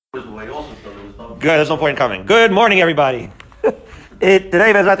Good, there's no point in coming. Good morning, everybody. Today,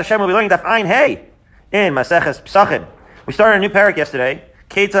 Bezrat Hashem, we'll be learning Daf Ayin Hey in Maseches Pesachim. We started a new parak yesterday.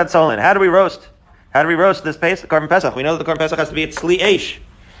 Ketzad Solin. How do we roast? How do we roast this Korban Pesach? We know that the Korban Pesach has to be at Tzli Eish.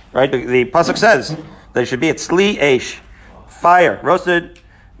 Right? The pasuk says that it should be at Tzli Eish. Fire. Roasted.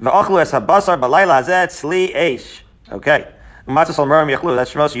 V'ochlu es habasar b'layla hazeh Tzli Eish. Okay. Matzah Sol Merim Yachlu.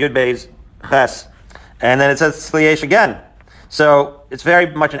 That's Shmos Yud Beis Ches. And then it says Tzli Eish again. So it's very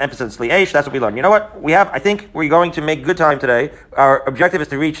much an emphasis on Tzli Eish. That's what we learned. You know what? I think we're going to make good time today. Our objective is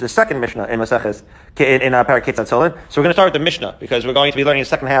to reach the second Mishnah in Maseches, in Parak Ketzad Solin. So we're going to start with the Mishnah, because we're going to be learning the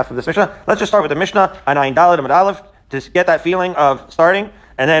second half of this Mishnah. Let's just start with the Mishnah, Ayin Daled Amud Aleph, to get that feeling of starting,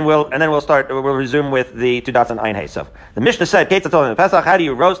 and then we'll resume with the two dots on Ayin Hey. So the Mishnah said, Ketzad Solin Pesach, how do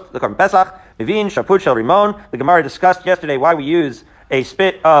you roast the Korban Pesach? Mivin, Shaput, Shel Rimon. The Gemara discussed yesterday why we use a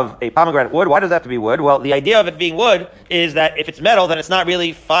spit of a pomegranate wood. Why does it have to be wood? Well, the idea of it being wood is that if it's metal, then it's not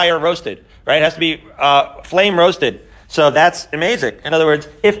really fire roasted, right? It has to be flame roasted. So that's amazing. In other words,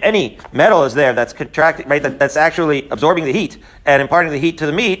 if any metal is there that's contracting, right, that's actually absorbing the heat and imparting the heat to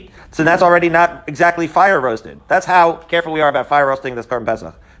the meat, so that's already not exactly fire roasted. That's how careful we are about fire roasting this Korban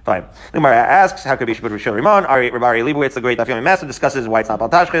Pesach. Fine. The Gemara asks, how could be Shaput Rishon Rimon? Rabbi Leibowitz, the great Daf Yomi master, discusses why it's not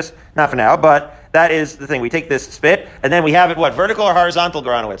Baltashchis. Not for now, but that is the thing. We take this spit, and then we have it, what, vertical or horizontal,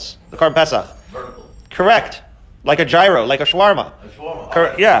 Goranowitz? The Korban Pesach. Vertical. Correct. Like a gyro, like a shawarma. A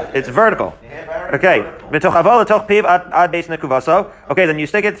shawarma. Yeah, it's vertical. Okay. Okay, then you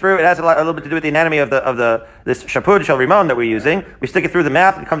stick it through. It has a little bit to do with the anatomy of this Shaput Shel Rimon that we're using. We stick it through the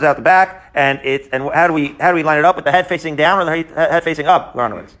mouth, it comes out the back, and how do we line it up, with the head facing down or the head facing up?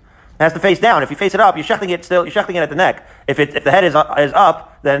 It has to face down. If you face it up, you're shechting it at the neck. If the head is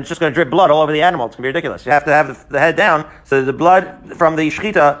up, then it's just going to drip blood all over the animal. It's going to be ridiculous. You have to have the head down so the blood from the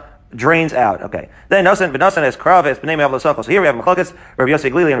shechita drains out. Okay. Then Nosan is Krav is B'nei Me'av L'Sofos. So here we have Machlokas, Rabbi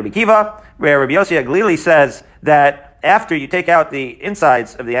Yossi Aglili and Rabbi Kiva, where Rabbi Yossi Aglili says that after you take out the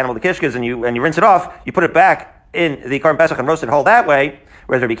insides of the animal, the kishkas, and you rinse it off, you put it back in the Korban Pesach and roast it whole that way.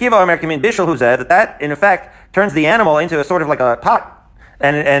 Whereas Rabbi Kiva, Omer Kimin Bishul, who said that in effect turns the animal into a sort of like a pot.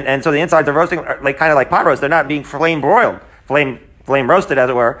 And so the insides are roasting kind of like pot roast. They're not being flame broiled, flame roasted, as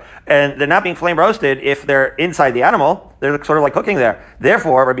it were, and they're not being flame roasted if they're inside the animal. They're sort of like cooking there.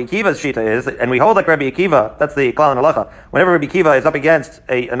 Therefore, Rabbi Akiva's shita is, and we hold like Rabbi Akiva, that's the Klal and Halacha. Whenever Rabbi Akiva is up against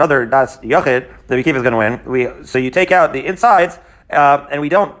another Das Yochid, Rabbi Akiva is going to win. So you take out the insides, and we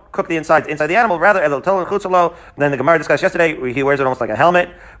don't cook the insides inside the animal. Rather, El Tol and Chutzalo. Then the Gemara discussed yesterday, he wears it almost like a helmet.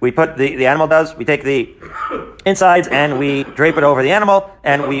 We put the animal does. We take the insides and we drape it over the animal,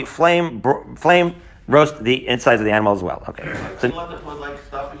 and we flame roast the insides of the animal as well. Okay. So, you want to put like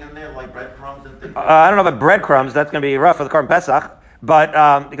stuffing in there, like breadcrumbs and things? I don't know about breadcrumbs. That's going to be rough for the Korban Pesach.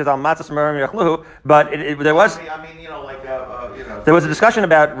 But because al matzah smerim yachluhu. But there was. There was a discussion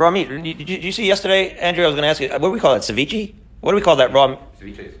about raw meat. Did you see yesterday, Andrew? I was going to ask you. What do we call it? Ceviche? What do we call that raw?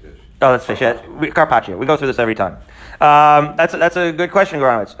 Ceviche is fish. Oh, that's fish. Carpaccio. We go through this every time. That's a good question,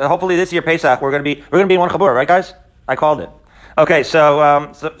 Goranowitz. Hopefully this year Pesach we're going to be in one chabur, right, guys? I called it. Okay, so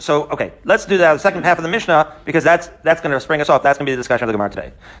okay, let's do the second half of the Mishnah, because that's going to spring us off. That's going to be the discussion of the Gemara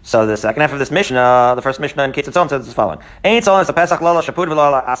today. So the second half of this Mishnah, the first Mishnah in Ketzad Solin, says as following: Ein Solin is a Pesach lala shapud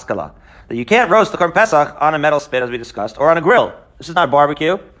v'lala askala. That you can't roast the Korban Pesach on a metal spit, as we discussed, or on a grill. This is not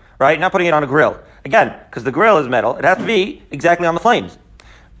barbecue, right? You're not putting it on a grill. Again, because the grill is metal, it has to be exactly on the flames.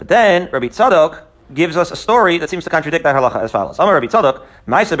 But then Rabbi Tzadok gives us a story that seems to contradict that halacha as follows. Amar Rabbi Tzadok,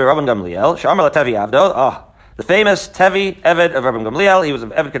 Ma'aseh b'Rabban Gamliel, she'amar laTevi Avdo. The famous Tevi Eved of Rabban Gamliel. He was an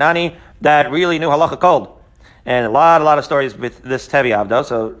Eved Kanani that really knew halacha cold, and a lot of stories with this Tevi Avdo.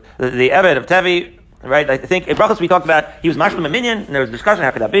 So the Eved of Tevi, right? I think in Brachos we talked about he was mashlim a minyan, and there was a discussion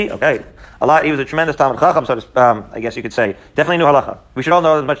how could that be? Okay, a lot. He was a tremendous Talmid Chacham, so I guess you could say definitely knew halacha. We should all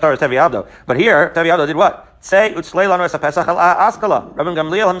know as much Torah as Tevi Avdo. But here Tevi Avdo did what? Say utzlei lanu es haPesach al askala. Rabban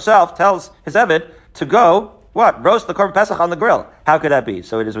Gamliel himself tells his Eved to go. What? Roast the Korban Pesach on the grill. How could that be?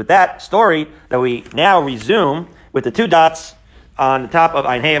 So it is with that story that we now resume with the two dots on the top of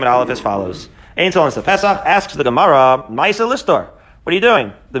Ein Hey and Aleph as follows. Ein Solin is Pesach, asks the Gemara, Maisa Listor. What are you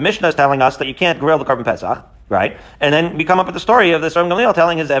doing? The Mishnah is telling us that you can't grill the Korban Pesach, right? And then we come up with the story of this Rabban Gamliel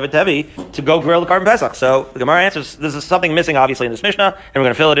telling his Eved Tevi to go grill the Korban Pesach. So the Gemara answers, this is something missing obviously in this Mishnah, and we're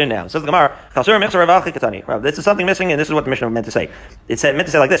going to fill it in now. Says the Gemara, this is something missing, and this is what the Mishnah meant to say. It meant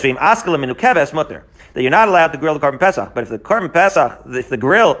to say like this, that you're not allowed to grill the Korban Pesach, but if the Korban Pesach, if the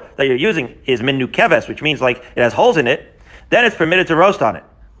grill that you're using is minu keves, which means like it has holes in it, then it's permitted to roast on it.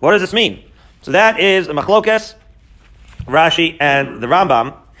 What does this mean? So that is the Machlokes, Rashi, and the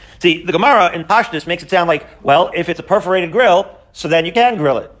Rambam. See, the Gemara in Pashtus makes it sound like, well, if it's a perforated grill, so then you can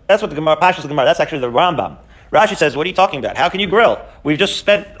grill it. That's what the Gemara, Pashtus Gemara, that's actually the Rambam. Rashi says, what are you talking about? How can you grill? We've just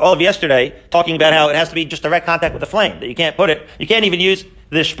spent all of yesterday talking about how it has to be just direct contact with the flame, that you can't put it, you can't even use,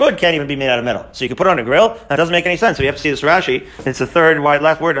 the shpud can't even be made out of metal. So you can put it on a grill, that doesn't make any sense. So you have to see this Rashi. It's the third wide,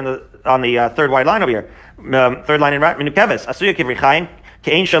 last word on the third wide line over here. Third line in Menukeves. Asuya kivri chayin,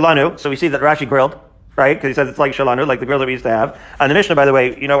 ke'ein shalanu. So we see that Rashi grilled, right? Because he says it's like shalanu, like the grill that we used to have. And the Mishnah, by the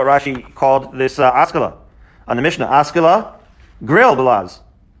way, you know what Rashi called this askala? On the Mishnah, askala, grill belaz.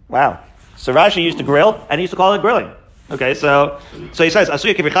 Wow. So Rashi used to grill, and he used to call it grilling. Okay, so he says,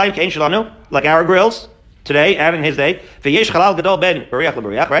 Asuya kibrichayim ke'ein shalanu, like our grills today and in his day. V'yesh chalal gadol ben bariach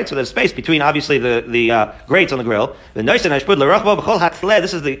lebariach, right? So there's space between obviously the grates on the grill. The noisen hashpud l'rachbo b'chol hatled.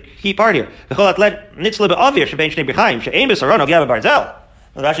 This is the key part here. B'chol hatled nitzle be'avir shebein shnei brichayim she'ein b'saron ogya b'barzel.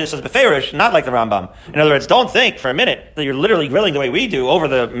 The Rashi says beferish, not like the Rambam. In other words, don't think for a minute that you're literally grilling the way we do over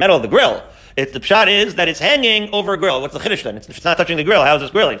the metal of the grill. The pshat is that it's hanging over a grill. What's the chiddush then? It's not touching the grill. How is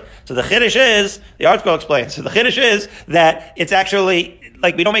this grilling? So the chiddush is, the article explains, so the chiddush is that it's actually,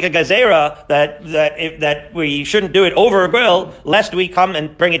 like we don't make a gazera that we shouldn't do it over a grill, lest we come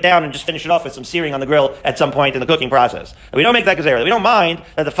and bring it down and just finish it off with some searing on the grill at some point in the cooking process. And we don't make that gazera. We don't mind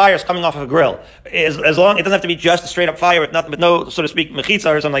that the fire is coming off of a grill. As long, it doesn't have to be just a straight up fire with nothing, with no, so to speak,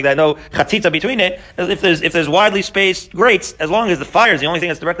 mechitza or something like that, no chatzitza between it. If there's widely spaced grates, as long as the fire is the only thing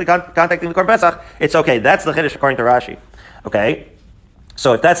that's directly contacting the Korban Pesach, it's okay. That's the chiddush according to Rashi. Okay?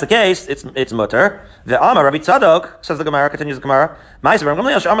 So if that's the case, it's mutter. The Amar Rabbi Tzadok, says the Gemara, continues the Gemara.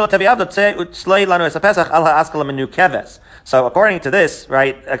 So according to this,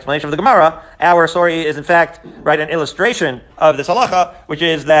 right, explanation of the Gemara, our story is in fact, right, an illustration of this halacha, which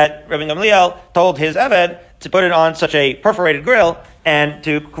is that Rabbi Gamliel told his Eved to put it on such a perforated grill, and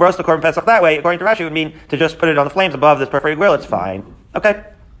to roast the Korban Pesach that way, according to Rashi, would mean to just put it on the flames above this perforated grill. It's fine. Okay.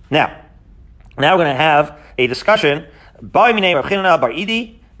 Now we're going to have a discussion. We're going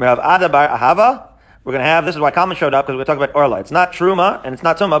to have, this is why Kalman showed up, because we're talking about Orla. It's not Truma, and it's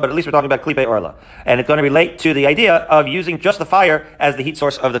not Tumma, but at least we're talking about Klipe Orla. And it's going to relate to the idea of using just the fire as the heat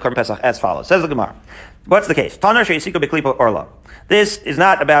source of the Korban Pesach as follows. Says the Gemara. What's the case? Tanar she'yisiko b'klipa Orla. This is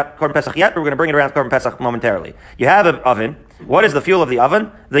not about Korban Pesach yet, but we're going to bring it around Korban Pesach momentarily. You have an oven. What is the fuel of the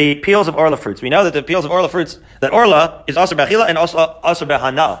oven? The peels of Orla fruits. We know that the peels of Orla fruits, that Orla is Asur B'achila and also Asur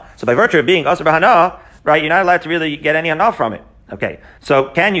B'hana. So by virtue of being Asur B'hana, right, you're not allowed to really get any hana from it. Okay, so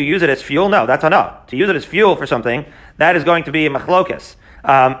can you use it as fuel? No, that's hana. To use it as fuel for something, that is going to be a machlokas.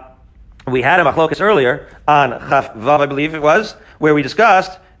 We had a machlokas earlier on Chaf Vav, I believe it was, where we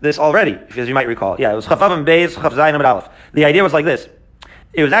discussed this already, as you might recall. Yeah, it was Chaf Vav and Beis, Chaf Zayin and Aleph. The idea was like this.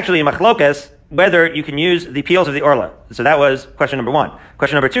 It was actually a machlokas whether you can use the peels of the orla. So that was question number one.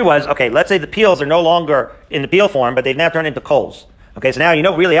 Question number two was, okay, let's say the peels are no longer in the peel form, but they've now turned into coals. Okay, so now you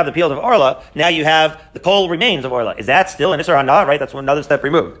don't really have the peels of Orla, now you have the coal remains of Orla. Is that still an Isser Hana, right? That's another step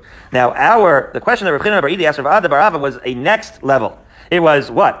removed. Now the question that Rav China Bar Idi asked Rav Ada Bar Ava was a next level. It was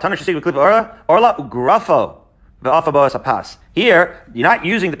what? Tanar Shesik B'Klipa Orla? Orla ugrafo v'afa boas apas. Here, you're not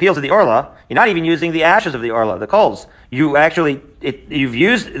using the peels of the Orla, you're not even using the ashes of the Orla, the coals. You've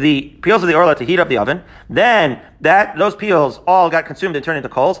used the peels of the Orla to heat up the oven, then those peels all got consumed and turned into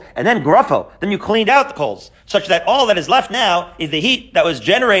coals, and then grufo, then you cleaned out the coals, such that all that is left now is the heat that was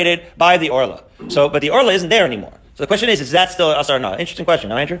generated by the Orla. So, but the Orla isn't there anymore. So the question is that still Asar or not? Interesting question,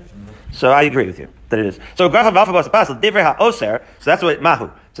 no, Andrew? So I agree with you that it is. So grafo v'alfa b'as apas l'divrei ha'oser, so that's what mahu.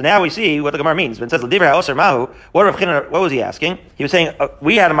 So now we see what the Gemara means. When it says l'divrei ha'oser mahu, what was he asking? He was saying,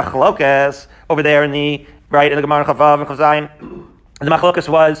 we had a machlokas over there in the Gemara Chavav and Chavazayin. The machlokas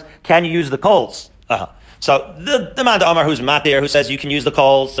was, can you use the coals? So the man Amar who's matir, who says you can use the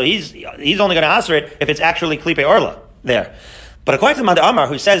coals, so he's only going to answer it if it's actually klipe orla there. But according to the man Amar,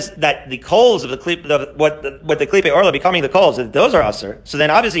 who says that the coals of the klipe, what the klipe orla becoming the coals, those are aser. So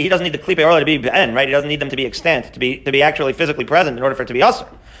then obviously he doesn't need the klipe orla to be ben, right? He doesn't need them to be extant, to be actually physically present in order for it to be aser.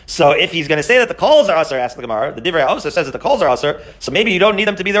 So if he's going to say that the coals are aser, asks the Gemara, the Divrei also says that the coals are aser, so maybe you don't need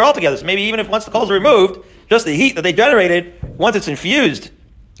them to be there altogether. So maybe even if once the coals are removed, just the heat that they generated, once it's infused,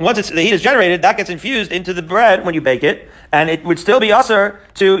 the heat is generated, that gets infused into the bread when you bake it, and it would still be aser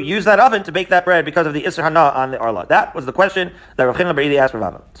to use that oven to bake that bread because of the Isser Hana on the Orla. That was the question that Rav China Bar Idi asked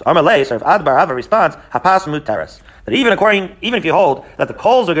Rav Ava. So Amalei, so Rav Ad Bar Ava responds, Hapas Mutaris. That even if you hold that the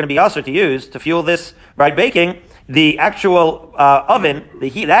coals are going to be aser to use to fuel this bread baking, the actual oven,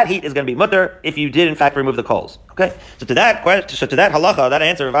 that heat is going to be mutter if you did in fact remove the coals. Okay, so to that halacha, that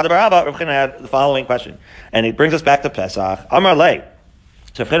answer of Rav Ad Bar Ava, Rav China had the following question, and it brings us back to Pesach. Amar Lei.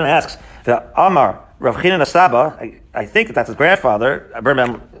 So Rav China asks, the Amar Rav China Saba, I think that's his grandfather.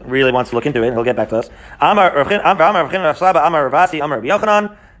 Birnbaum really wants to look into it. He'll get back to us. Amar Rav China Saba, Amar Ravasi, Amar Rabbi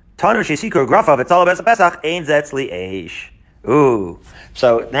Yochanan, Tanu Shesikur Grafav. It's all about Pesach. Ein Zetzli Eish. Ooh.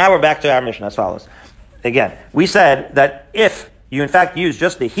 So now we're back to our mission as follows. again, we said that if you in fact use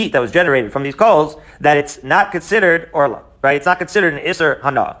just the heat that was generated from these coals, that it's not considered orla, right? It's not considered an iser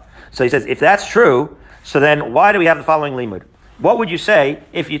hana. So he says, if that's true, so then why do we have the following limud? What would you say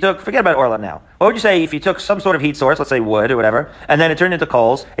if you took, forget about orla now, what would you say if you took some sort of heat source, let's say wood or whatever, and then it turned into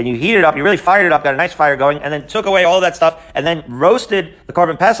coals, and you heated it up, you really fired it up, got a nice fire going, and then took away all that stuff, and then roasted the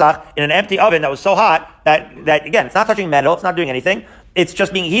Korban Pesach in an empty oven that was so hot that again, it's not touching metal, it's not doing anything, it's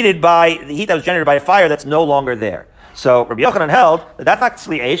just being heated by the heat that was generated by a fire that's no longer there. So Rabbi Yochanan held that that's not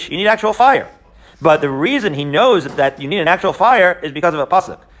Sli Eish, you need actual fire. But the reason he knows that you need an actual fire is because of a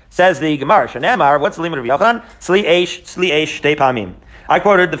pasuk. Says the Gemara, Shanemar, what's the limit of Yochanan? Sli Eish, Shtei Pamim. I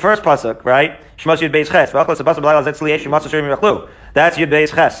quoted the first pasuk, right? Shmos Yud Beis Ches. That's Yud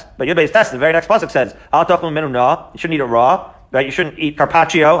Beis Ches. But Yud Beis Ches, the very next pasuk says, Al Tochlu Menu Na. You shouldn't eat it raw, right? You shouldn't eat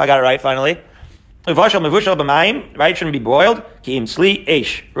carpaccio. I got it right finally. Uvashal Mevushal B'Mayim, right? It shouldn't be boiled. Ki'im Sli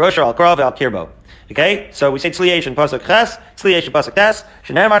Eish. Rosh Al Korov Al Kirbo. Okay? So we say Sli Eish in pasuk Ches, Sli Eish in pasuk Tes.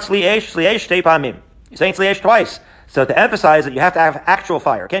 Shanemar Sli Eish, Shtei Pamim. You're saying Sli Eish twice. So to emphasize that you have to have actual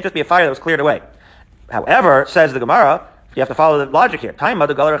fire. It can't just be a fire that was cleared away. However, says the Gemara, you have to follow the logic here. The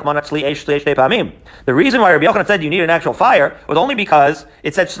reason why Rabbi Yochanan said you need an actual fire was only because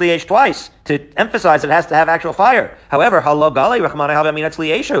it said Sli Eish twice to emphasize that it has to have actual fire. However,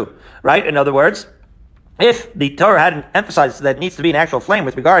 right? In other words, if the Torah hadn't emphasized that it needs to be an actual flame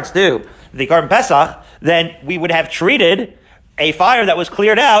with regards to the Korban Pesach, then we would have treated a fire that was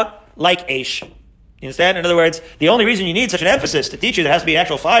cleared out like Eish. You understand? In other words, the only reason you need such an emphasis to teach you there has to be an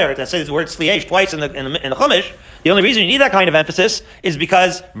actual fire, that says the word Sli Eish twice in the Chumash, the only reason you need that kind of emphasis is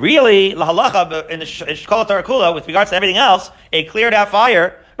because really, lahalacha, in the Shkol Torah Kula, with regards to everything else, a cleared out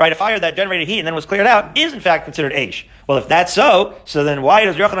fire, right, a fire that generated heat and then was cleared out, is in fact considered Eish. Well, if that's so then why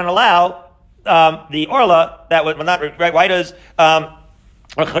does Yochanan allow the Orla, that would, well, not, right, why does Rav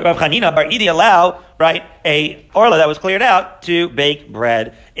Chanina Bar Idi allow, right, a orla that was cleared out to bake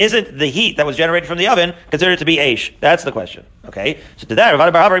bread? Isn't the heat that was generated from the oven considered to be Eish? That's the question. Okay, so to that,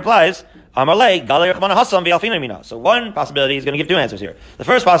 Rav Bar Hava replies, Amar lei, Galei Rachmana Hassam v'Alfina Mina. So one possibility, he's going to give two answers here. The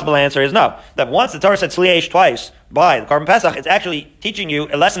first possible answer is no, that once the Torah said Sli Eish twice by the Korban Pesach, it's actually teaching you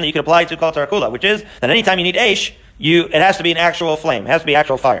a lesson that you can apply to Kol Torah Kula, which is that anytime you need Eish, it has to be an actual flame. It has to be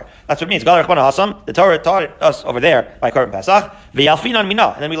actual fire. That's what it means. The Torah taught us over there by Korban Pesach, v'Alfinan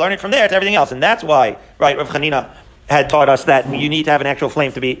Mina, and then we learn it from there to everything else. And that's why, right, Rav Chanina had taught us that you need to have an actual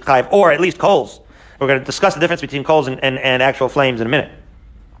flame to be chayiv, or at least coals. We're going to discuss the difference between coals and actual flames in a minute.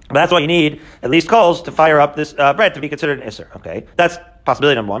 But that's why you need at least coals to fire up this bread to be considered an Isser. Okay, that's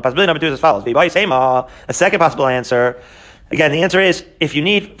possibility number one. Possibility number two is as follows. A second possible answer. Again, the answer is, if you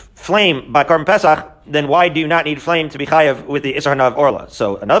need flame by Korban Pesach, then why do you not need flame to be chayav with the Isser Hana of Orla?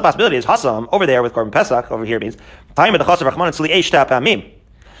 So another possibility is Hassam, over there with Korban Pesach, over here means, that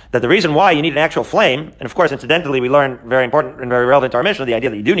the reason why you need an actual flame, and of course, incidentally, we learn very important and very relevant to our mission, the idea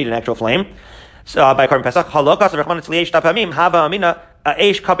that you do need an actual flame, by Korban Pesach,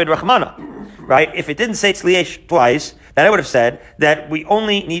 right? If it didn't say Sli Eish twice, then I would have said that we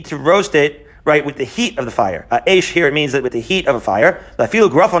only need to roast it, right, with the heat of the fire. Eish here, it means that with the heat of a fire.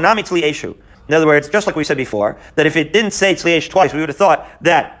 In other words, just like we said before, that if it didn't say Sli Eish twice, we would have thought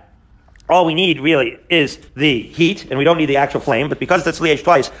that all we need really is the heat, and we don't need the actual flame. But because it's Sli Eish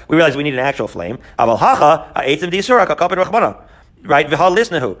twice, we realize we need an actual flame. Right?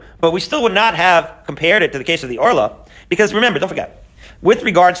 But we still would not have compared it to the case of the Orla, because remember, don't forget, with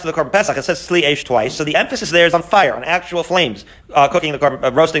regards to the Korban Pesach, it says Sli Eish twice, so the emphasis there is on fire, on actual flames, roasting the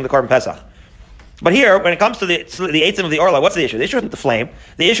Korban Pesach. But here, when it comes to the eitzim of the Orla, what's the issue? The issue isn't the flame.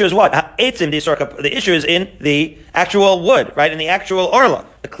 The issue is what? The issue is in the actual wood, right? In the actual Orla,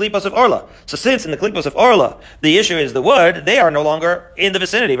 the klipos of Orla. So since in the klipos of Orla, the issue is the wood, they are no longer in the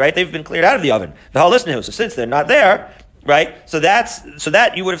vicinity, right? They've been cleared out of the oven. So since they're not there, right? So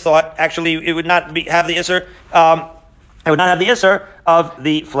that you would have thought, actually, it would not have the Isser, it would not have the Isser of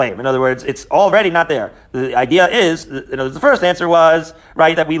the flame. In other words, it's already not there. The idea is, the first answer was,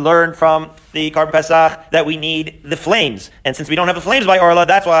 right, that we learned from the Korban Pesach that we need the flames. And since we don't have the flames by Orla,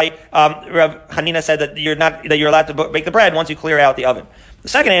 that's why Rav Chanina said that you're allowed to bake the bread once you clear out the oven. The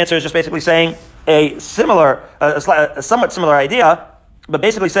second answer is just basically saying a somewhat similar idea, but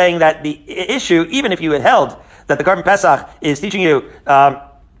basically saying that the issue, even if you had held that the Korban Pesach is teaching you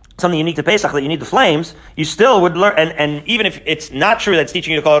something unique to Pesach, that you need the flames, you still would learn, and even if it's not true that it's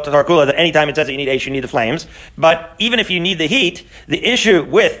teaching you to call it Torah Kula, that anytime it says that you need Eish, you need the flames, but even if you need the heat, the issue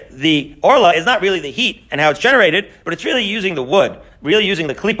with the Orla is not really the heat and how it's generated, but it's really using the wood. really using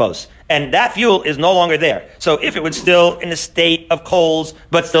the klipos, and that fuel is no longer there. So if it was still in a state of coals,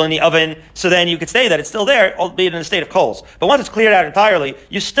 but still in the oven, so then you could say that it's still there, albeit in a state of coals. But once it's cleared out entirely,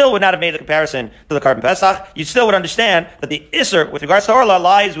 you still would not have made the comparison to the Korban Pesach. You still would understand that the Isser, with regards to Orla,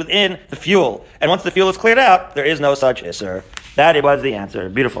 lies within the fuel. And once the fuel is cleared out, there is no such Isser. That was the answer.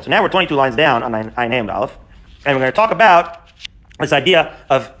 Beautiful. So now we're 22 lines down on Ein Hamd Aleph, and we're going to talk about this idea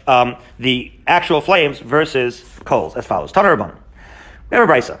of the actual flames versus coals as follows. Tana Rabbanan. We have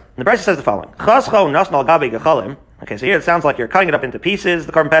a brisa. The brisa says the following. Okay, so here it sounds like you're cutting it up into pieces,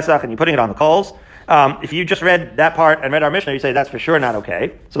 the Korban Pesach, and you're putting it on the coals. If you just read that part and read our Mishnah, you say that's for sure not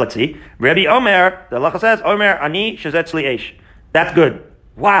okay. So let's see. Rabbi Omer, the halacha says, Omer ani shezetzli eish. That's good.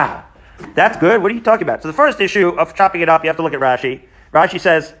 Wow. That's good. What are you talking about? So the first issue of chopping it up, you have to look at Rashi. Rashi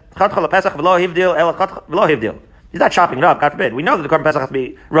says, he's not chopping it up, God forbid. We know that the Korban Pesach has to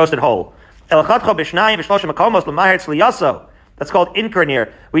be roasted whole. That's called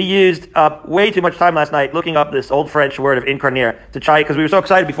incarnir. We used way too much time last night looking up this old French word of incarnir to try, because we were so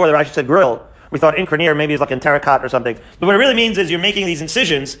excited before that Rashi said grill. We thought incarnir maybe is like in terracotta or something. But what it really means is you're making these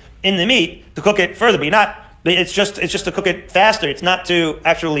incisions in the meat to cook it further. But you're not. It's just to cook it faster. It's not to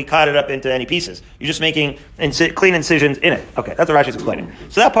actually cut it up into any pieces. You're just making clean incisions in it. Okay, that's what Rashi's explaining.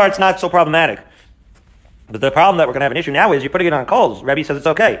 So that part's not so problematic. But the problem that we're going to have an issue now is you're putting it on coals. Rebbe says it's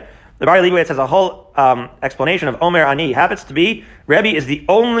okay. The Bari Leibowitz has a whole explanation of Omer Ani. Happens to be, Rebbe is the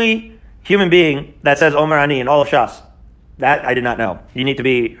only human being that says Omer Ani in all of Shas. That I did not know. You need to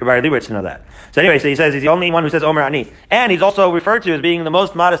be Bari Leibowitz to know that. So anyway, so he says he's the only one who says Omer Ani. And he's also referred to as being the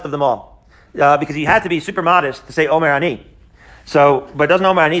most modest of them all. Because he had to be super modest to say Omer Ani. So, but doesn't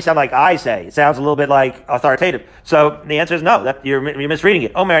Omer Ani sound like I say? It sounds a little bit like authoritative. So the answer is no, that you're misreading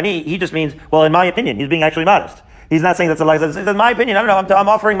it. Omer Ani, he just means, well, in my opinion, he's being actually modest. He's not saying that's a lie. He says, in my opinion, I don't know, I'm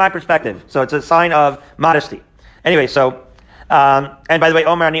offering my perspective. So it's a sign of modesty. Anyway, so, and by the way,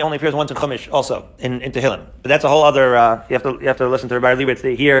 Omer Ani only appears once in Chumash also, in Tehillim. But that's a whole other, you have to listen to Rabbi Leibowitz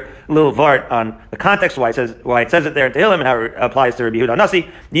to hear a little vart on the context why it says it there in Tehillim and how it applies to Rabbi Yehuda Nasi.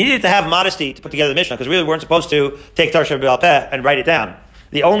 You needed to have modesty to put together the Mishnah, because we really weren't supposed to take Torah Sheb'al Peh and write it down.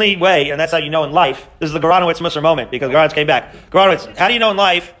 The only way, and that's how you know in life, this is the Goranowitz Musar moment, because Goranowitz came back. Goranowitz, how do you know in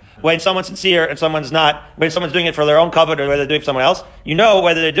life when someone's sincere and someone's not, when someone's doing it for their own covet or whether they're doing it for someone else? You know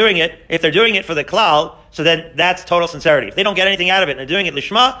whether they're doing it, if they're doing it for the klal, so then that's total sincerity. If they don't get anything out of it and they're doing it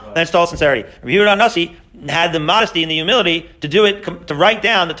lishma, then it's total sincerity. Rabbi Yehuda Nasi had the modesty and the humility to do it, to write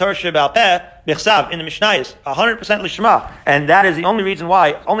down the Torah Sheb'al Peh, Bichsav, in the Mishnayos, 100% lishma. And that is the only reason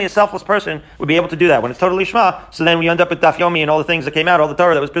why only a selfless person would be able to do that. When it's totally lishma, so then we end up with Daf Yomi and all the things that came out, all the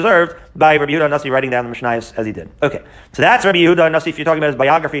Torah that was preserved by Rabbi Yehuda Nasi writing down the Mishnayos as he did. Okay, so that's Rabbi Yehuda Nasi if you're talking about his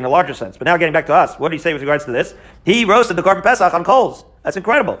biography in a larger sense. But now getting back to us, what did he say with regards to this? He roasted the Korban Pesach on coals. That's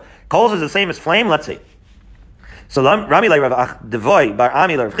incredible. Coals is the same as flame. Let's see. So Rami like Rav Devoy Bar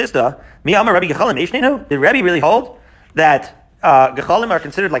Ami Rav Chisda, Mi Amar Rabbi Gechalim Eishnenu. Did Rabbi really hold that Gechalim are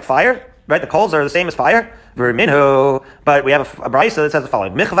considered like fire? Right, the coals are the same as fire. V'Minhu, but we have a brisa that says the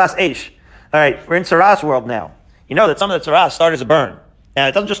following: Michvas Eish. All right, we're in Saras world now. You know that some of the Saras start as a burn, and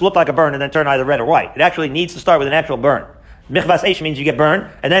it doesn't just look like a burn and then turn either red or white. It actually needs to start with an actual burn. Michvas Eish means you get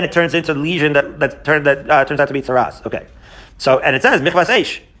burned, and then it turns into a lesion that turns out to be Saras. Okay, so and it says Michvas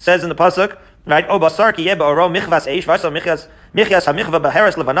Eish. It says in the pasuk. Right? Oh, basar ki yeba oro michvas eish, v'asa michvas hamichva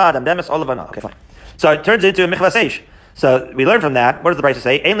b'heres levana, adam demes ol levana. Okay, fine. So it turns into a michvas eish. So we learn from that. What does the Brisa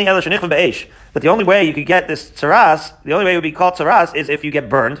say? Ainli ela shenichva b'eish. That the only way you could get this tzaras, the only way it would be called tzaras, is if you get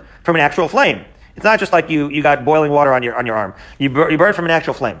burned from an actual flame. It's not just like you got boiling water on your arm. You burn from an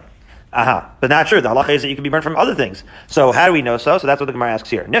actual flame. But not true. The halacha is that you can be burned from other things. So how do we know so? So that's what the Gemara asks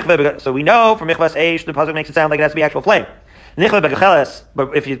here. So we know from michvas eish, the pasuk makes it sound like it has to be actual flame.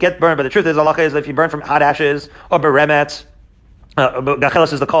 But if you get burned, but the truth is, halacha is if you burn from hot ashes or beremet,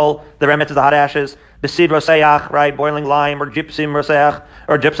 gacheles is the coal, the remet is the hot ashes, besid roseach, right, boiling lime, or gypsum roseach,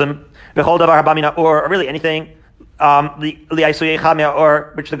 or gypsum, or really anything,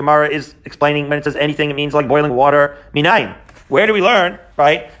 or which the Gemara is explaining when it says anything, it means like boiling water, minayin. Where do we learn,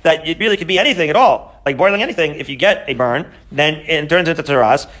 right, that it really could be anything at all? Like boiling anything, if you get a burn, then it turns into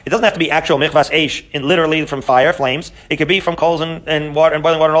tzaras. It doesn't have to be actual michvas eish, literally from fire, flames. It could be from coals and water and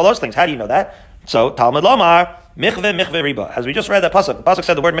boiling water and all those things. How do you know that? So, Talmud Lomar, michve riba. As we just read that pasuk, the pasuk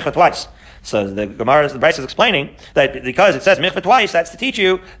said the word michve twice. So the Gemara, the Brisa is explaining that because it says michve twice, that's to teach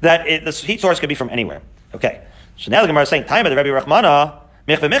you that the heat source could be from anywhere. Okay. So now the Gemara is saying, time of the Rabbi Rachmana,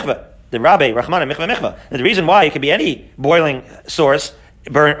 michve. The Rabbi Rachmana, michve. And the reason why it could be any boiling source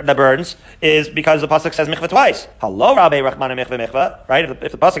that burns is because the pasuk says michvah twice. Hello, Rabbi Rachmana michvah. Right?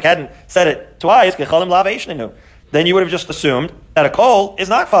 If the pasuk hadn't said it twice, gechalim lav eishnenu. then you would have just assumed that a kol is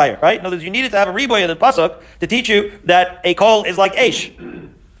not fire, right? In other words, you needed to have a riboy in the pasuk to teach you that a kol is like eish.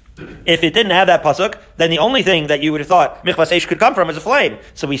 If it didn't have that pasuk, then the only thing that you would have thought michvas eish could come from is a flame.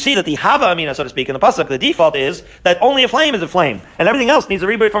 So we see that the hava amina, so to speak, in the pasuk, the default is that only a flame is a flame, and everything else needs a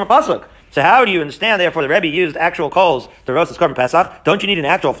riboy from a pasuk. So how do you understand, therefore, the Rebbe used actual coals to roast the korban Pesach? Don't you need an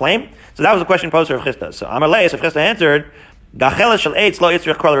actual flame? So that was a question posed to Rav Chisda. So Amar Leis, Rav Chisda answered, Gachela shel eitz lo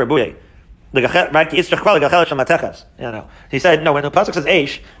yitzrich kol rebuye. Right? You know. He said, no, when the pasuk says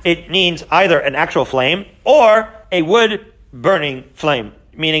eish, it means either an actual flame or a wood burning flame,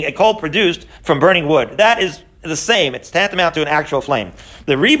 meaning a coal produced from burning wood. That is the same. It's tantamount to an actual flame.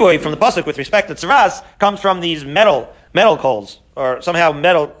 The riboy from the pasuk with respect to tzaras comes from these metal coals, or somehow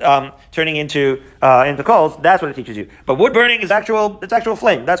metal turning into coals. That's what it teaches you. But wood burning is actual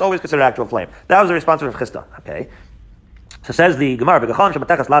flame. That's always considered actual flame. That was the response of Chisda. Okay. So says the Gemara,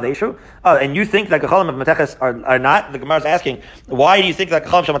 and you think that Gecholim of Mateches are not? The Gemara is asking, why do you think that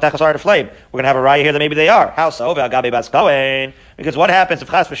Gecholim of Mateches are to flame? We're going to have a raya here that maybe they are. How so? Because what happens if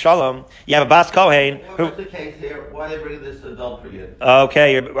Chas v'Shalom, you have a Bas Kohen who... What's the case here? Why are they bringing this adultery in?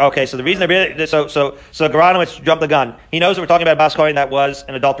 Okay, so the reason so Geronowitz jumped the gun. He knows that we're talking about a Bas Kohen that was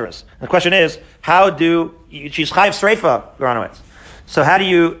an adulteress. And the question is, she's Chayiv Sreifa, Geronowitz. So how do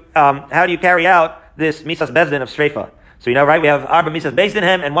you carry out this Misas Bezdin of Sreifa? So you know, right, we have Arba Misas based in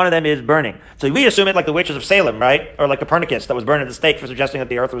him, and one of them is burning. So we assume it like the witches of Salem, right? Or like Copernicus that was burned at the stake for suggesting that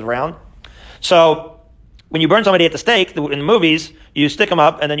the earth was round. So when you burn somebody at the stake, in the movies, you stick them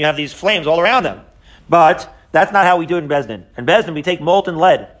up, and then you have these flames all around them. But that's not how we do it in Bezdin. In Bezdin, we take molten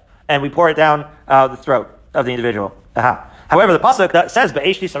lead, and we pour it down the throat of the individual. However, the pasuk that says,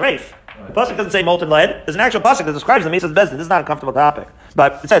 Be'esh Tisaref, the pasuk doesn't say molten lead. There's an actual pasuk that describes the Misas Bezdin. This is not a comfortable topic.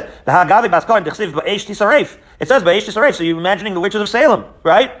 But it says, it says Ba'esh Tisaref, so you're imagining the witches of Salem,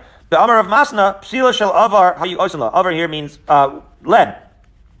 right? The Amar of Masna, Psila shel Avar, Avar here means lead.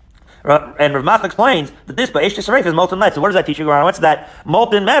 And Rav Masna explains that this Ba'esh Tisaref is molten lead. So what does that teach you, Garan? What's that?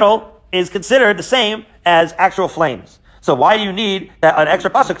 Molten metal is considered the same as actual flames. So why do you need an extra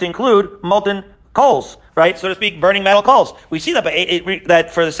pasuk to include molten coals, right? So to speak, burning metal coals. We see that,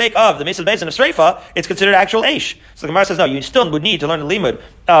 that for the sake of the Misas Bezdin of Sreifa, it's considered actual eish. So the Gemara says, no, you still would need to learn the limud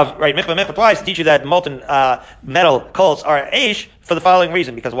of, right, Michvah applies to teach you that molten metal coals are eish for the following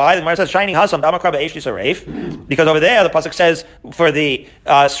reason. Because why? The Gemara says, shining hasam, damakra ba'eish tisaref. Because over there, the pasuk says, for the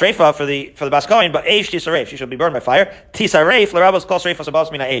Sreifa, for the Bas Kohen, but eish tisaref, she should be burned by fire. Tisaref, l'rabos kol Sreifa sabas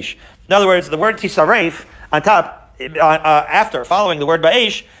mina eish. In other words, the word tisaref on top, following the word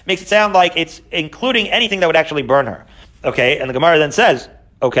ba'esh, makes it sound like it's including anything that would actually burn her. Okay, and the Gemara then says,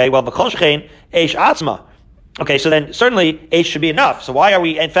 okay, well, b'kol shechein, eish atzma. Okay, so then certainly eish should be enough. So why are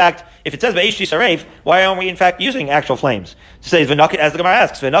we, in fact, if it says ba'esh tisaref, why aren't we in fact using actual flames? It says, as the Gemara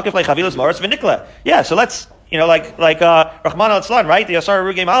asks, v'nakif le'chavilas moritz v'nikla. Yeah, so let's, like Rahman al-Tzlan, right? The Asar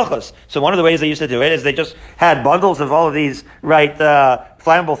Ruge Malchus. So one of the ways they used to do it is they just had bundles of all of these, right,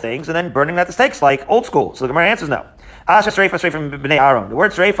 flammable things, and then burning them at the stakes, like old school. So the Gemara answers no. Asher Sreifa from Bnei Aaron. The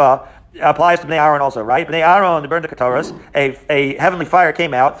word Sreifa applies to Bnei Aaron also, right? Bnei Aaron, they burned the Ketoras. A heavenly fire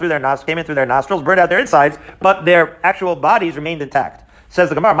came in through their nostrils, burned out their insides, but their actual bodies remained intact. Says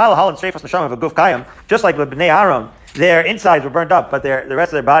the Gemara, Malahal and Sreifas Neshama of a Guf Kayim, just like with Bnei Aaron, their insides were burned up, but the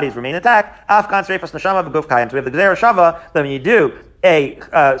rest of their bodies remain intact. Afkan Sreifas Neshama of a Guf Kayim. So we have the Gzera Shava, that when you do a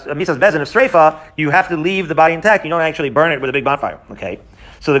Misas Bezdin of Sreifa, you have to leave the body intact. You don't actually burn it with a big bonfire. Okay.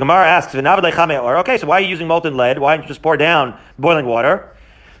 So the Gemara asks, okay, so why are you using molten lead? Why don't you just pour down boiling water?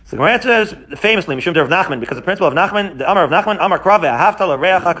 So the Gemara says, famously, Mishum of Nachman, because the principle of Nachman, the Amar of Nachman, Amar Krave, Hafta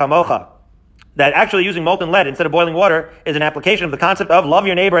l'reacha kamocha, that actually using molten lead instead of boiling water is an application of the concept of love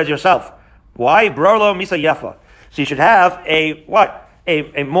your neighbor as yourself. Why? Brolo misa yafa. So you should have a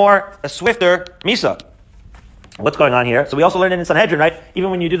swifter misa. What's going on here? So we also learned in Sanhedrin, right?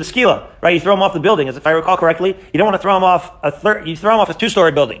 Even when you do the skila, right? You throw them off the building. As if I recall correctly, you don't want to throw them off you throw them off a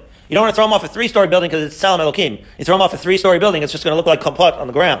 2-story building. You don't want to throw them off a 3-story building because it's Salam Elokim. You throw them off a 3-story building, it's just going to look like kaput on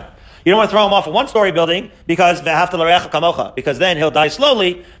the ground. You don't want to throw him off a 1-story building because then he'll die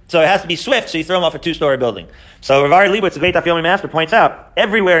slowly. So it has to be swift. So you throw him off a 2-story building. So Rav Ari Leibowitz, the great Daf Yomi master, points out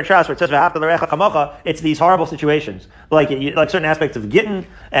everywhere in Shas where it says it's these horrible situations, like certain aspects of Gittin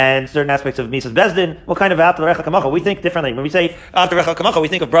and certain aspects of Misas Bezdin. What kind of we think differently. When we say we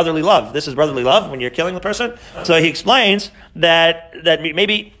think of brotherly love. This is brotherly love when you're killing the person. So he explains that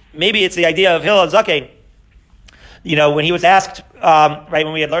maybe it's the idea of Hillel Zaken. When he was asked, right,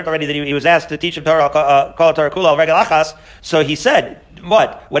 when we had learned already that he was asked to teach him Torah, call Torah Kula, Regel Achas, so he said,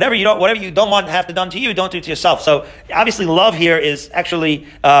 whatever you don't want to have to done to you, don't do it to yourself. So obviously love here is actually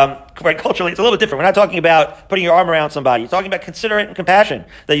right, culturally, it's a little bit different. We're not talking about putting your arm around somebody. You're talking about considerate and compassion.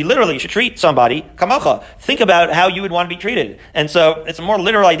 That you literally should treat somebody kamocha. Think about how you would want to be treated. And so it's a more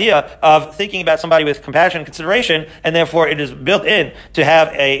literal idea of thinking about somebody with compassion and consideration, and therefore it is built in to have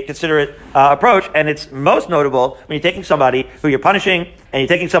a considerate approach. And it's most notable when you're taking somebody who you're punishing, and you're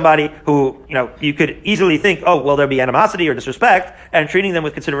taking somebody who, you could easily think, oh, well, there'll be animosity or disrespect, and treating them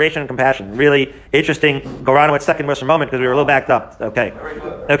with consideration and compassion. Really interesting. Goranowitz second verse for a moment, because we were a little backed up. Okay.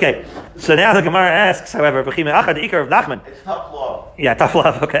 Okay. So now the Gemara asks, however, the ikar of Nachman. It's tough love. Yeah, tough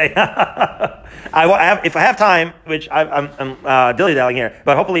love. Okay. If I have time, which I'm dilly-dallying here,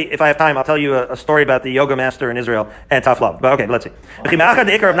 but hopefully if I have time, I'll tell you a story about the yoga master in Israel and tough love. But okay, let's see. Now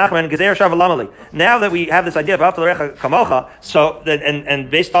that we have this idea of V'ahavta l'orecha kamocha, so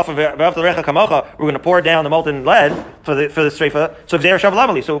and based off of V'ahavta l'orecha kamocha, we're going to pour down the molten lead for the streifa. So Gzeir Shav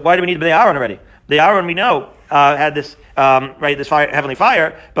Lamali. So why do we need the Aaron already? The Aaron we know had this this fire, heavenly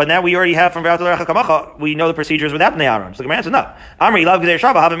fire, but now we already have from V'ahavta l'orecha kamocha. We know the procedures without the Aaron. So the Gemara says no. Amri lav Gzeir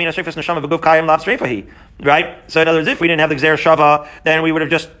Shava hava mina streifas neshama v'guf kayim lav streifahi. Right. So in other words, if we didn't have the Gzeir Shava, then we would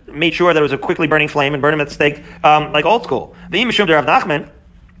have just made sure that it was a quickly burning flame and burn him at the stake, like old school. The Mishum Rav Nachman.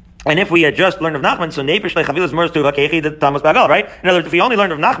 And if we had just learned of Nachman, so Neipish lechavilas murs to hakechi the Tamas Bagal, right? In other words, if we only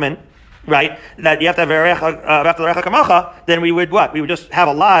learned of Nachman, right, that you have to have V'ahavta l'orecha kamocha, then we would what? We would just have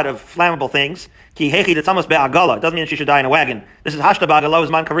a lot of flammable things. Ki hechi the Tamas Be'agala. It doesn't mean she should die in a wagon. This is Hashta Ba'agala is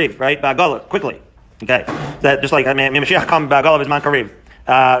man kariv, right? Ba'agala, quickly. Okay, that just like Mashiach come Ba'agala is man kariv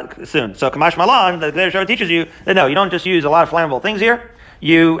soon. So Kamash Malan, the Gzeir Shava teaches you that no, you don't just use a lot of flammable things here.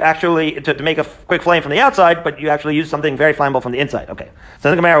 You actually, to make a quick flame from the outside, but you actually use something very flammable from the inside. Okay.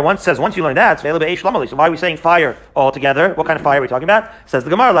 So the Gemara once you learn that, it's available eish lamali. So why are we saying fire altogether? What kind of fire are we talking about? Says the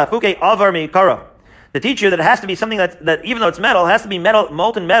Gemara, lafuke alvar mikara. To teach you that it has to be something that even though it's metal, it has to be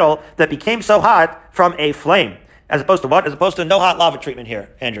molten metal that became so hot from a flame. As opposed to what? As opposed to no hot lava treatment here,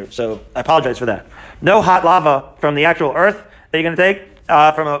 Andrew. So I apologize for that. No hot lava from the actual earth that you're going to take.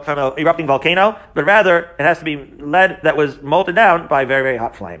 From an erupting volcano, but rather it has to be lead that was molten down by a very, very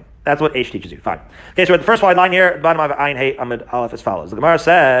hot flame. That's what H teaches you. Fine. Okay, so we're at the first wide line here, bottom of Ayin Hey Amud Aleph as follows. The Gemara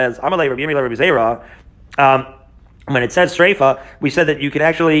says, Amalei Rabbi Yirmiyah Rabbi Zera. When it says Sreifa, we said that you can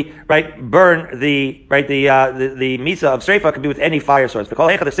actually burn the misa of Sreifa can be with any fire source.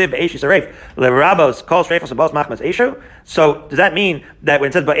 So does that mean that when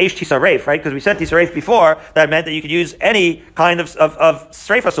it says Ba'esh Tisaref, right? Because we said Tisaref before, that meant that you could use any kind of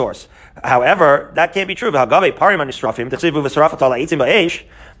Sreifa source. However, that can't be true. When we have the Parim and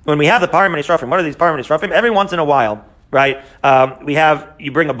Nisrafim, what are these Parim and Nisrafim? Every once in a while, right?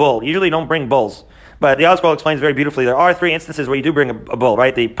 You bring a bull. You usually don't bring bulls. But the Alscroll explains very beautifully. There are three instances where you do bring a bull,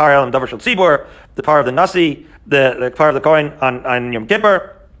 right? The Par Elam Davar Shel Tzibur, the Par of the Nasi, the Par of the Kohen on Yom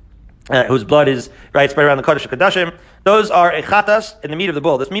Kippur, whose blood is spread around the Kodesh HaKodashim. Those are echatas in the meat of the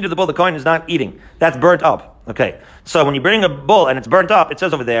bull. This meat of the bull, the Kohen is not eating. That's burnt up. Okay. So when you bring a bull and it's burnt up, it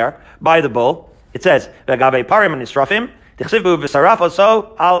says over there by the bull, it says V'agabe Parim and Nisrafim Tichsivu V'sarafo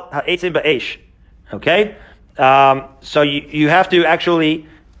So Al Ha'etzim Ba'esh. Okay. So you have to actually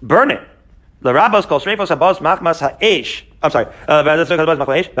burn it. The rabbis call Sreifos Habos Machmas Ha'esh. I'm sorry.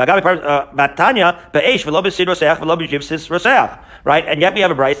 Right? And yet we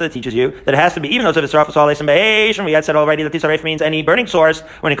have a brayso that teaches you that it has to be, even though it's Srafos Ha'esh and Ba'esh, and we had said already that Tisaref means any burning source.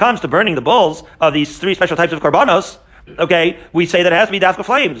 When it comes to burning the bulls of these three special types of korbanos, okay, we say that it has to be dafka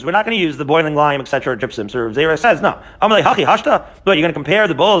flames. We're not going to use the boiling lime, etc., gypsum. So Zera says, no. Amalei Hachi Hashta. But you're going to compare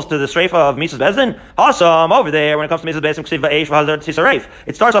the bulls to the Sreifa of Misas Bezdin? Awesome. Over there, when it comes to Misas Bezdin, Ksiv Va'esh V'hazar Tisaref.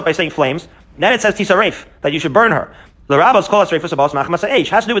 It starts off by saying flames. Then it says Tisaref, that you should burn her. The rabbis call it Sreifos Habos Machmas Ha'esh.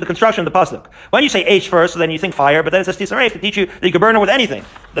 Has to do with the construction of the pasuk. When you say H first, so then you think fire, but then it says Tisaref to teach you that you can burn her with anything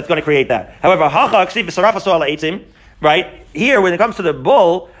that's going to create that. However, Hacha Ksiv V'sarafa So'ala Eitzim, right? Here, when it comes to the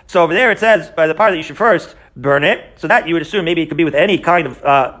bull, so over there it says by the part that you should first burn it, so that you would assume maybe it could be with any kind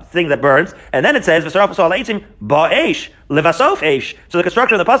of thing that burns, and then it says V'sarafa So'ala Eitzim Ba'esh Levasof Eish. So the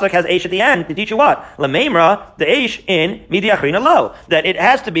construction of the pasuk has Eish at the end to teach you what? Lamemra, the Eish in Midi Achrina Lo. That it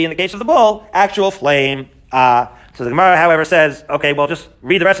has to be, in the case of the bull, actual flame. So the Gemara, however, says, okay, well, just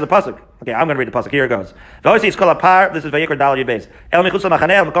read the rest of the pasuk. Okay, I'm going to read the pasuk. Here it goes. This is Vayikra Dal Yud Beis. El Michutz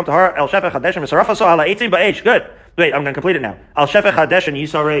Machaneh, El Mekom Tahor, El Shefech Hadeshem, V'sarafa So'ala Eitzim Ba'esh. Good. Wait, I'm going to complete it now. El Shefech Hadeshem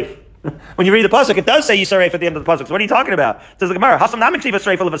Yisaref. When you read the pasuk, it does say Yisaref at the end of the pasuk. So what are you talking about? It says the Gemara, Hasam Namik Siva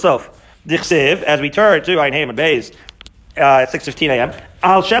Sreif Levasof. Dichsiv, as we turn to Ein Haim and Beis, at 6:15 a.m.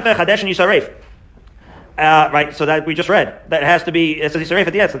 Al Shefech Hadeshem Yisaref. right, so that we just read. That has to be, it says Yisaref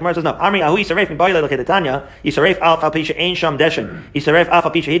at the end. So the Gemara says no. Amri ahu Yisaref in Baile L'Kedetanya, Yisaref alf al pisha ein sham deshen, Yisaref alf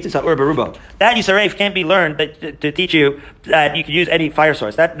al pisha hitzis ha'ur berubo. That Yisaref can't be learned to teach you that you can use any fire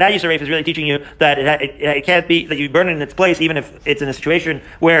source. That Yisaref is really teaching you that it can't be, that you burn it in its place even if it's in a situation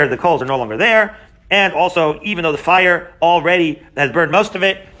where the coals are no longer there. And also, even though the fire already has burned most of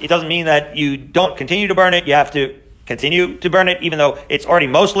it, it doesn't mean that you don't continue to burn it. You have to continue to burn it, even though it's already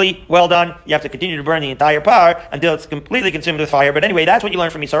mostly well done. You have to continue to burn the entire par until it's completely consumed with fire. But anyway, that's what you learn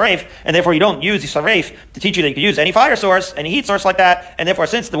from Yisaref, and therefore you don't use Yisaref to teach you that you can use any fire source, any heat source like that, and therefore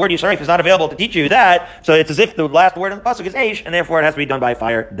since the word Yisaref is not available to teach you that, so it's as if the last word in the pasuk is Eish, and therefore it has to be done by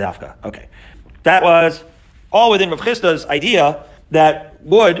fire dafka. Okay. That was all within Rav Chisda's idea that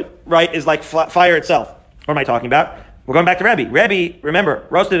wood, right, is like fire itself. What am I talking about? We're going back to Rebbe. Rebbe, remember,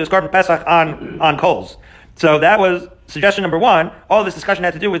 roasted his korban pesach on coals. So that was suggestion number one. All this discussion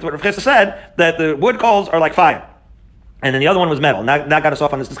had to do with what Rav Chisda said, that the wood coals are like fire. And then the other one was metal. That got us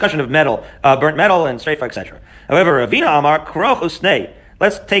off on this discussion of metal, burnt metal and straight fire, etc. However, Ravina Amar, Kroch Usnei.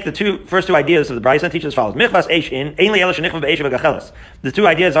 Let's take the first two ideas of the Brisa and teach as follows. Michvas Eishin, Ein Li'el Shenichva Be'eshiv Gacheles. The two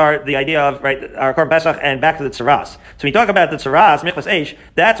ideas are the idea of, right, our Korban Pesach and back to the Tzaras. So when you talk about the Tzaras, Michvas Eish,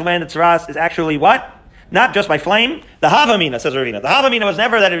 that's when the Tzaras is actually what? Not just by flame. The Havamina, says Ravina. The Havamina was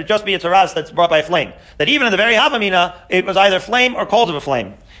never that it would just be a Tzaras that's brought by flame. That even in the very Havamina, it was either flame or coals of a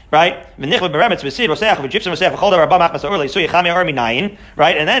flame. Right? Right? And then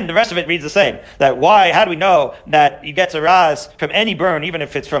the rest of it reads the same. That how do we know that you get Tzaras from any burn, even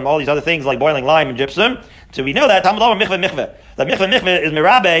if it's from all these other things like boiling lime and gypsum? So we know that Talmud Lomar Mikveh. The Mikveh is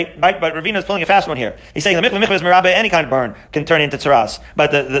Mirabe, right? But Ravina is pulling a fast one here. He's saying the Mikveh is Mirabe, any kind of burn can turn into Tzaras.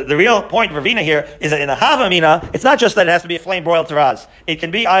 But the real point of Ravina here is that in the Havamina, it's not just that it has to be a flame broiled Tzaras. It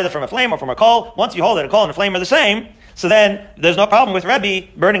can be either from a flame or from a coal. Once you hold it, a coal and a flame are the same. So then there's no problem with Rebbe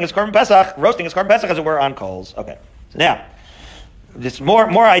burning his Korban Pesach, roasting his Korban Pesach as it were on coals. Okay. So now, just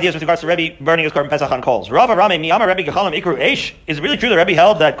more ideas with regards to Rebbe burning his Korban Pesach on coals. Rava Rame Miyama Rebbe Gechalim Ikru Eish. Is it really true that Rebbe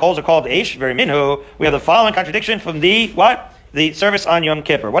held that coals are called Eish? Very minhu. We have the following contradiction from the what? The service on Yom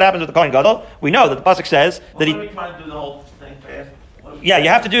Kippur. What happens with the Kohen Gadol? We know that the pasuk says that he. Are we trying to do the whole thing fast? Yeah, you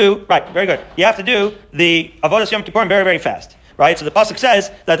have to do right. Very good. You have to do the Avodas Yom Kippur very, very fast. Right, so the pasuk says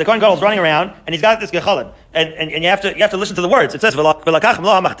that the Kohen Gadol is running around and he's got this gechalim, and you have to listen to the words. It says the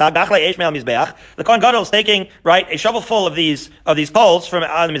Kohen Gadol is taking a shovel full of these coals from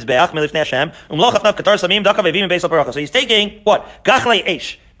on the mizbeach milifnei Hashem. So he's taking what gachle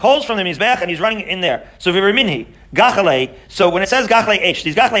eish coals from the mizbeach and he's running in there. So v'riminhi gachle. So when it says gachle eish,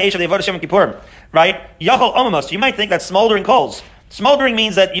 these gachle eish of the Avodas Yom Kippur, right? Yachol omamos. You might think that's smoldering coals. Smoldering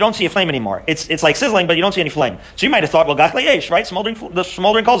means that you don't see a flame anymore. It's like sizzling, but you don't see any flame. So you might have thought, well, gachle eish, right? The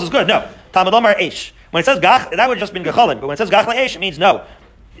smoldering coals is good. No. Talmud Lomar eish. When it says gach, that would have just been gacholin. But when it says gachle eish, it means no.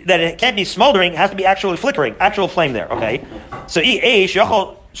 That it can't be smoldering, it has to be actually flickering, actual flame there, okay? So eish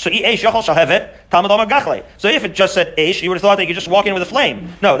yachol shahevet, Talmud Lomar gachle. So if it just said eish, you would have thought that you could just walk in with a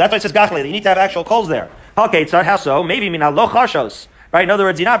flame. No, that's why it says gachle. You need to have actual coals there. Okay, so how so? Maybe mina lo chashos. Right? In other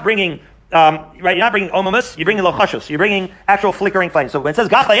words, you're not bringing you're not bringing omamus, you're bringing lochashus, you're bringing actual flickering flame. So when it says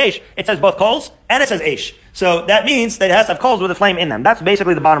gachle eish, it says both coals and it says eish. So that means that it has to have coals with a flame in them. That's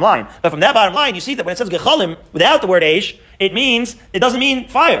basically the bottom line. But from that bottom line, you see that when it says gechalim without the word eish, it doesn't mean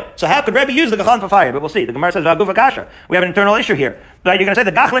fire. So how could Rebbe use the gechalim for fire? But we'll see. The Gemara says vaguva kasha. We have an internal issue here. Right? You're going to say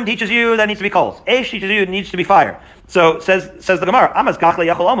the gachlim teaches you that needs to be coals. Eish teaches you it needs to be fire. So says the Gemara, amas gachle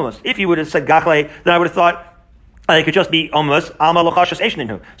yachol omamus. If you would have said gachle, then I would have thought it could just be almost alma lochashas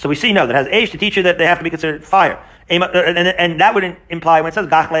eshninu. So we see no that has eish to teach you that they have to be considered fire, and that would imply when it says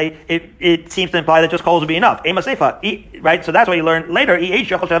gachle, it seems to imply that just coals would be enough. Ema seifa, right? So that's why you learn later.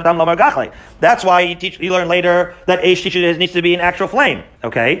 That's why you learn later that eish teaches it needs to be an actual flame.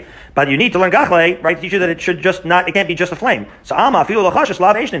 Okay, but you need to learn gachle, right? To teach you that it can't be just a flame. So alma afilu lochashas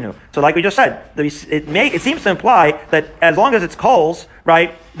lav eshninu. So like we just said, it seems to imply that as long as it's coals,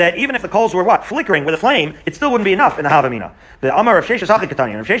 right? That even if the coals were flickering with a flame, it still wouldn't be enough in the Havamina. The Amar of Sheshes Hachi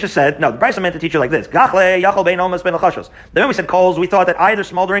Katani. Rav Sheshes said, no, the Brisa meant to teach you like this. Gachle yachol bein omas ben lachashos. Then when we said coals, we thought that either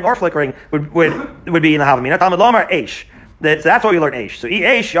smoldering or flickering would be in the Havamina. Talmud Lomar eish. That's why you learn eish. So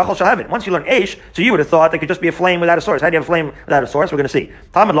eish yachol shall have it. Once you learn eish, so you would have thought there could just be a flame without a source. How do you have a flame without a source? We're going to see.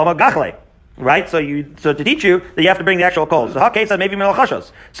 Talmud Lomar gachle. Right? So to teach you that you have to bring the actual coals. So Hakei said maybe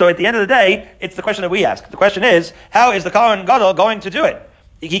melachashos. So at the end of the day, it's the question that we ask. The question is, how is the Kohen Gadol going to do it?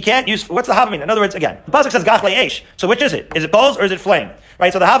 He can't use, what's the Havamina? In other words, again, the pasuk says gachle eish. So which is it? Is it coals or is it flame?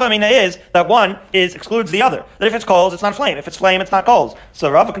 Right? So the Havamina is that one excludes the other. That if it's coals, it's not flame. If it's flame, it's not coals.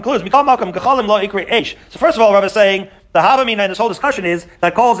 So Rava concludes, Mikal Malkam Gechalim Lo Ikri Eish. So first of all, Rava is saying the Havamina in this whole discussion is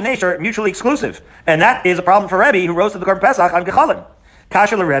that coals and eish are mutually exclusive. And that is a problem for Rebbe who roasted the Korban Pesach on Gechalim.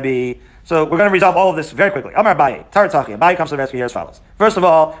 Kasha Rebbe. So we're going to resolve all of this very quickly. Amar Abaye, Taratzachi. Abaye comes to the rescue here as follows. First of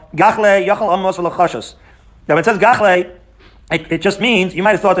all, Gachle Yachal Amos V'Lachashos. Now when it says Gachle, it just means, you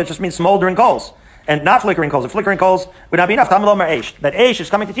might have thought that it just means smoldering coals and not flickering coals. If flickering coals would not be enough, Talmud Omer Eish. That Eish is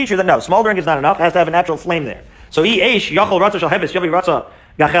coming to teach you that no, smoldering is not enough. It has to have a natural flame there. So Eish Yachal Ratza Shal Heves Yavi Ratza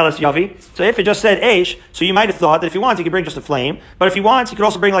Gacheles Yavi. So if it just said Eish, so you might have thought that if he wants, he could bring just a flame. But if he wants, he could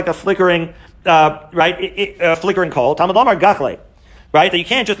also bring like a flickering, flickering coal. Talmud Omer Gachle. Right, that you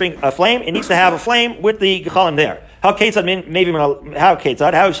can't just bring a flame; it needs to have a flame with the gechalim there. How ketzad? Maybe how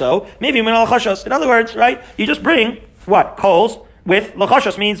ketzad? How so? Maybe min lachashos. In other words, right, you just bring what coals with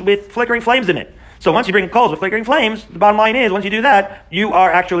lachashos means with flickering flames in it. So once you bring coals with flickering flames, the bottom line is once you do that, you are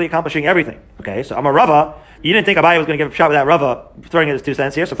actually accomplishing everything. Okay, so I'm a Rava. You didn't think Abaye was going to give a shot with that Rava throwing his 2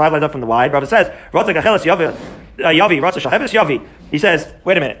 cents here. So 5 lines up from the wide. Rava says, "Ratza gacheles yavi, ratza shalheves yavi." He says,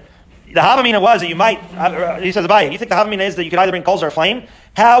 "Wait a minute." The Havamina was that you might, he says, Abaye, you think the Havamina is that you could either bring coals or a flame?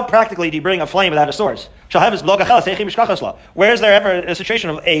 How practically do you bring a flame without a source? Where is there ever a situation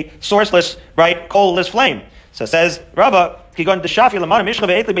of a sourceless, right, coal-less flame? So says Rabba, the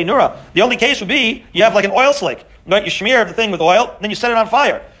only case would be you have like an oil slick. Right? You smear the thing with oil, then you set it on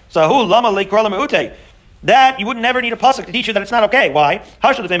fire. So who lama leikor that you would never need a pasuk to teach you that it's not okay. Why?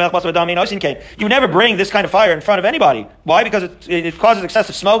 You would never bring this kind of fire in front of anybody. Why? Because it causes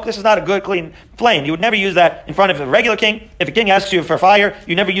excessive smoke. This is not a good, clean flame. You would never use that in front of a regular king. If a king asks you for fire,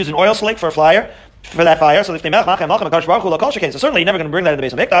 you never use an oil slick for that fire. So certainly you're never going to bring that in the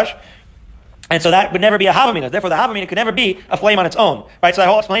base of Mikdash. And so that would never be a Havamina. Therefore, the Havamina could never be a flame on its own. Right? So that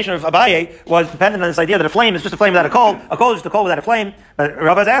whole explanation of Abaye was dependent on this idea that a flame is just a flame without a coal. A coal is just a coal without a flame. But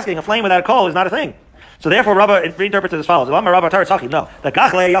Rabbah is asking, a flame without a coal is not a thing. So therefore, Rabbah reinterprets it as follows. No, the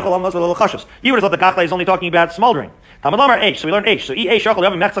Gachle, you would have thought the Gachle is only talking about smoldering. So we learned H. So you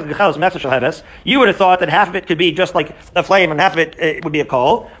would have thought that half of it could be just like a flame and half of it would be a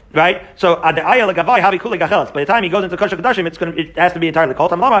coal. Right? So by the time he goes into Kodesh HaKodashim, it has to be entirely coal.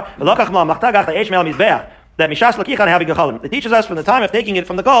 That Mishas Lakichan having Gechalim. It teaches us from the time of taking it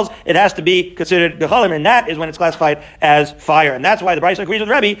from the coals, it has to be considered Gechalim, and that is when it's classified as fire. And that's why the Bryson agrees with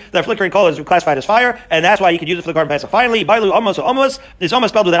Rebbe that flickering coal is classified as fire, and that's why you can use it for the Korban Pesach. Finally, Bailu Omos or Omos is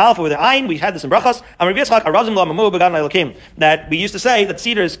almost spelled with an alpha with an ayin. We had this in Brachas. That we used to say that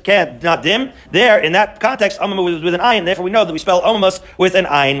cedars can't not dim. There, in that context, Amamu was with an ayin. Therefore, we know that we spell Omos with an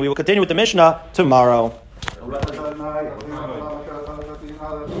ayin. We will continue with the Mishnah tomorrow.